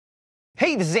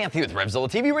Hey, this is Anthony with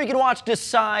RevZilla TV, where you can watch,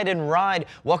 decide, and ride.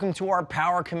 Welcome to our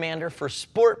Power Commander for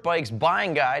Sport Bikes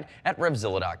buying guide at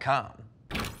RevZilla.com.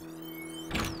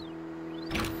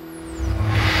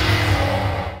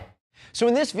 So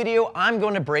in this video, I'm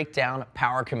going to break down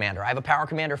Power Commander. I have a Power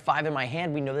Commander 5 in my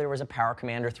hand. We know there was a Power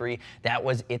Commander 3 that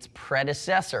was its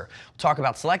predecessor. We'll talk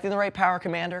about selecting the right Power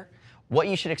Commander, what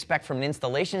you should expect from an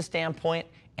installation standpoint,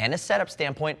 and a setup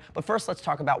standpoint, but first let's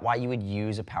talk about why you would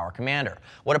use a Power Commander.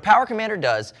 What a Power Commander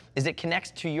does is it connects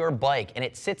to your bike and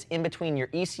it sits in between your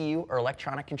ECU or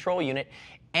electronic control unit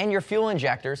and your fuel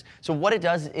injectors. So what it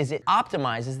does is it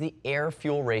optimizes the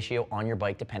air-fuel ratio on your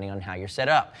bike depending on how you're set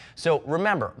up. So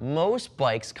remember, most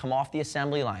bikes come off the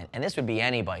assembly line, and this would be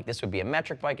any bike. This would be a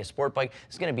metric bike, a sport bike,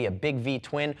 this is going to be a big V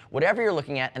twin, whatever you're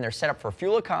looking at, and they're set up for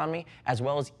fuel economy as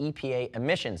well as EPA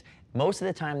emissions. Most of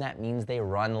the time that means they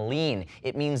run lean.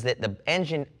 It means that the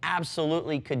engine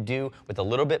absolutely could do with a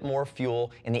little bit more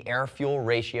fuel in the air-fuel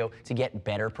ratio to get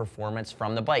better performance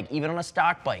from the bike, even on a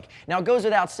stock bike. Now it goes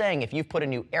without saying, if you've put a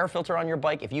new air filter on your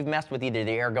bike, if you've messed with either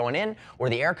the air going in or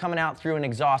the air coming out through an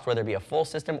exhaust, whether it be a full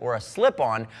system or a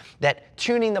slip-on, that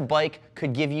tuning the bike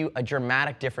could give you a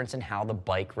dramatic difference in how the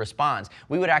bike responds.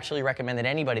 We would actually recommend that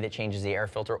anybody that changes the air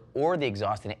filter or the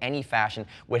exhaust in any fashion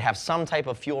would have some type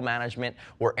of fuel management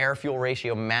or air-fuel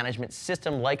ratio management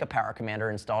system like a Power Commander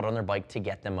installed on their bike to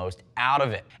get the most out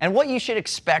of it. And what you should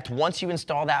expect once you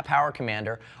install that Power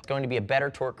Commander is going to be a better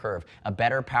torque curve, a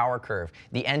better power curve.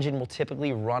 The engine will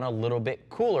typically run a little bit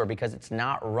cooler because it's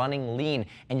not running lean,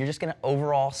 and you're just going to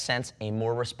overall sense a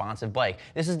more responsive bike.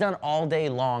 This is done all day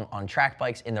long on track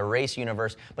bikes in the race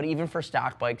universe, but even for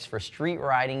stock bikes, for street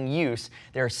riding use,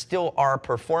 there still are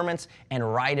performance and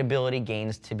rideability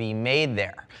gains to be made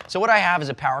there. So what I have is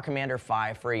a Power Commander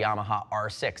 5 for a Yamaha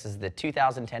R6. This is the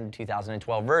 2010 to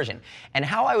 2012 version. And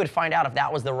how I would find out if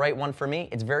that was the right one for me,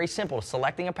 it's very simple.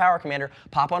 Selecting a Power Commander,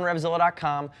 pop on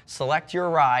RevZilla.com, select your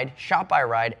ride, shop by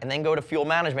ride, and then go to fuel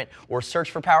management or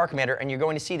search for Power Commander, and you're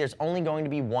going to see there's only going to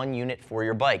be one unit for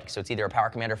your bike. So it's either a Power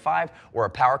Commander 5 or a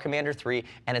Power Commander 3,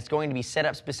 and it's going to be set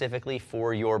up specifically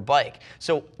for your bike.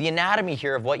 So the anatomy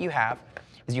here of what you have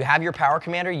is you have your Power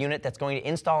Commander unit that's going to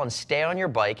install and stay on your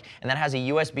bike, and that has a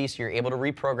USB, so you're able to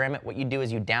reprogram it. What you do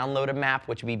is you download a map,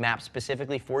 which will be mapped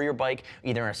specifically for your bike,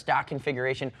 either in a stock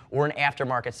configuration or an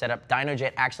aftermarket setup.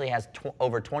 Dynojet actually has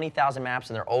over 20,000 maps,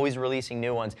 and they're always releasing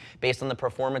new ones based on the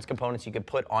performance components you could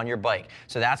put on your bike.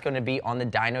 So that's going to be on the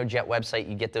Dynojet website.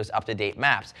 You get those up-to-date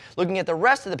maps. Looking at the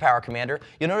rest of the Power Commander,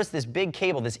 you'll notice this big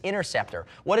cable, this interceptor.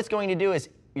 What it's going to do is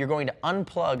you're going to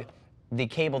unplug the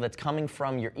cable that's coming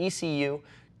from your ECU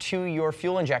to your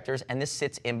fuel injectors, and this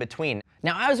sits in between.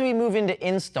 Now, as we move into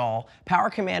install, Power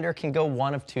Commander can go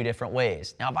one of two different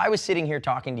ways. Now, if I was sitting here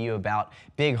talking to you about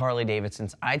big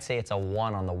Harley-Davidsons, I'd say it's a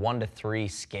 1 on the 1 to 3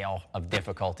 scale of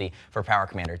difficulty for Power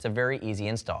Commander. It's a very easy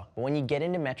install. But when you get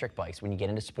into metric bikes, when you get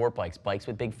into sport bikes, bikes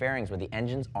with big fairings where the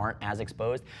engines aren't as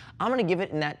exposed, I'm gonna give it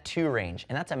in that 2 range,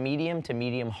 and that's a medium to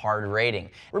medium hard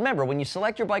rating. Remember, when you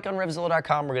select your bike on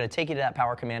RevZilla.com, we're gonna take you to that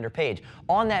Power Commander page.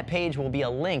 On that page will be a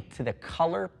link to the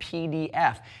color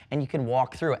PDF, and you can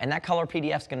walk through it. And that color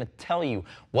PDF is going to tell you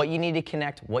what you need to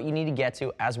connect, what you need to get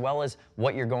to, as well as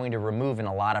what you're going to remove in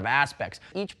a lot of aspects.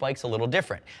 Each bike's a little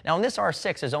different. Now, in this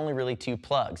R6, there's only really 2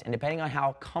 plugs, and depending on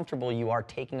how comfortable you are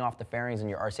taking off the fairings in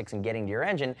your R6 and getting to your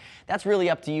engine, that's really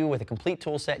up to you with a complete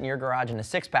tool set in your garage and a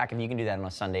 6-pack if you can do that on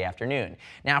a Sunday afternoon.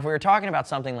 Now, if we were talking about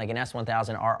something like an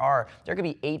S1000RR, there could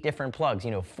be 8 different plugs,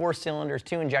 4 cylinders,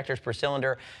 2 injectors per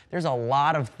cylinder. There's a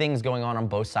lot of things going on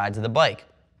both sides of the bike.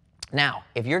 Now,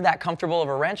 if you're that comfortable of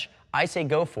a wrench, I say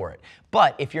go for it.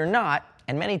 But if you're not,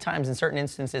 and many times in certain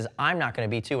instances I'm not going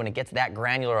to be too, when it gets that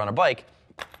granular on a bike,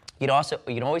 you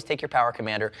can always take your Power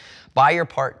Commander, buy your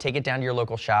part, take it down to your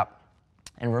local shop,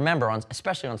 and remember,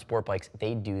 especially on sport bikes,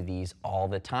 they do these all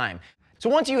the time. So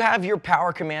once you have your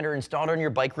Power Commander installed on your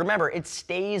bike, remember, it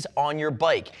stays on your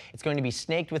bike. It's going to be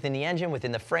snaked within the engine,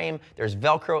 within the frame. There's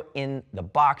Velcro in the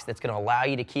box that's going to allow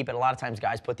you to keep it. A lot of times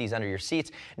guys put these under your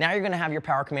seats. Now you're going to have your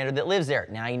Power Commander that lives there.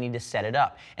 Now you need to set it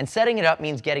up. And setting it up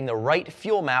means getting the right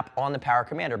fuel map on the Power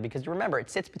Commander, because remember, it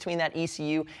sits between that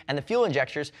ECU and the fuel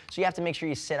injectors, so you have to make sure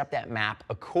you set up that map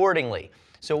accordingly.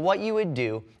 So what you would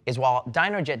do is, while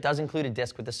Dynojet does include a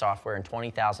disc with the software and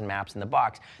 20,000 maps in the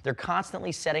box, they're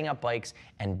constantly setting up bikes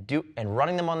and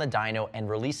running them on the dyno and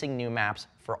releasing new maps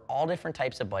for all different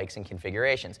types of bikes and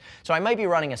configurations. So I might be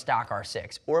running a stock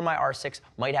R6, or my R6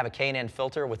 might have a K&N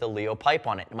filter with a Leo pipe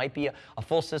on it. It might be a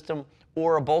full system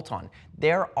or a bolt-on.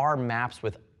 There are maps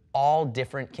with all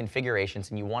different configurations,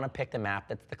 and you want to pick the map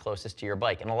that's the closest to your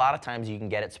bike. And a lot of times you can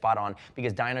get it spot on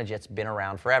because Dynojet's been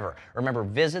around forever. Remember,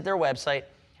 visit their website,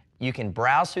 You can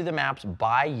browse through the maps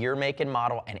by year, make, and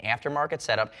model and aftermarket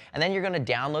setup, and then you're going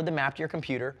to download the map to your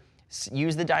computer,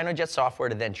 use the Dynojet software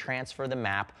to then transfer the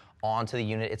map onto the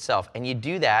unit itself. And you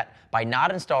do that by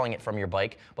not installing it from your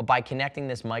bike, but by connecting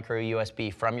this micro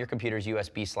USB from your computer's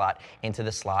USB slot into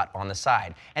the slot on the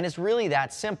side. And it's really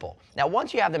that simple. Now,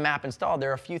 once you have the map installed,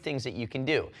 there are a few things that you can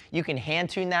do. You can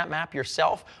hand tune that map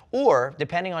yourself, or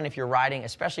depending on if you're riding,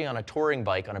 especially on a touring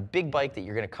bike, on a big bike that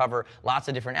you're going to cover lots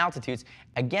of different altitudes,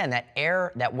 again,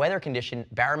 that weather condition,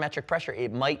 barometric pressure,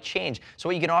 it might change. So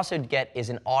what you can also get is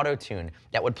an Autotune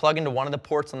that would plug into one of the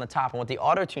ports on the top. And what the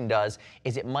Autotune does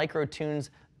is it micro-tunes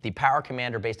the Power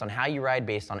Commander based on how you ride,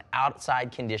 based on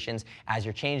outside conditions, as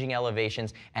you're changing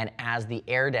elevations, and as the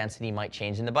air density might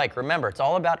change in the bike. Remember, it's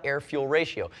all about air-fuel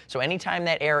ratio. So anytime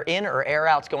that air in or air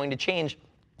out is going to change,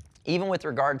 even with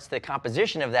regards to the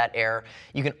composition of that air,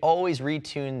 you can always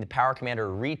retune the Power Commander,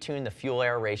 retune the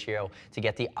fuel-air ratio to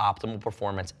get the optimal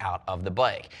performance out of the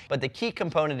bike. But the key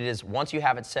component is once you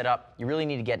have it set up, you really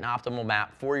need to get an optimal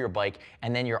map for your bike,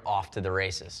 and then you're off to the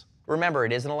races. Remember,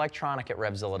 it is an electronic at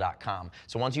RevZilla.com.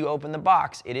 So once you open the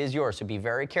box, it is yours. So be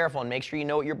very careful and make sure you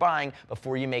know what you're buying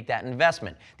before you make that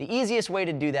investment. The easiest way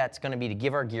to do that is going to be to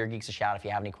give our Gear Geeks a shout if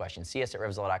you have any questions. See us at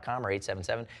RevZilla.com or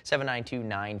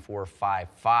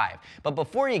 877-792-9455. But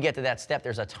before you get to that step,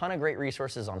 there's a ton of great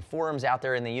resources on forums out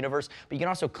there in the universe. But you can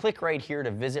also click right here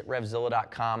to visit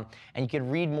RevZilla.com, and you can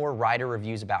read more rider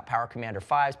reviews about Power Commander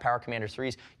 5s, Power Commander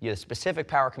 3s, the specific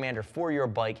Power Commander for your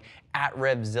bike at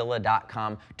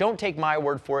RevZilla.com. Don't take my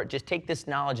word for it. Just take this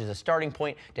knowledge as a starting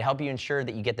point to help you ensure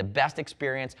that you get the best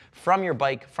experience from your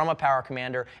bike, from a Power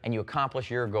Commander, and you accomplish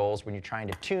your goals when you're trying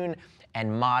to tune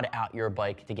and mod out your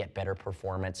bike to get better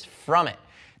performance from it.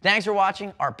 Thanks for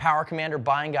watching our Power Commander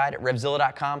buying guide at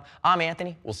RevZilla.com. I'm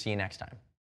Anthony. We'll see you next time.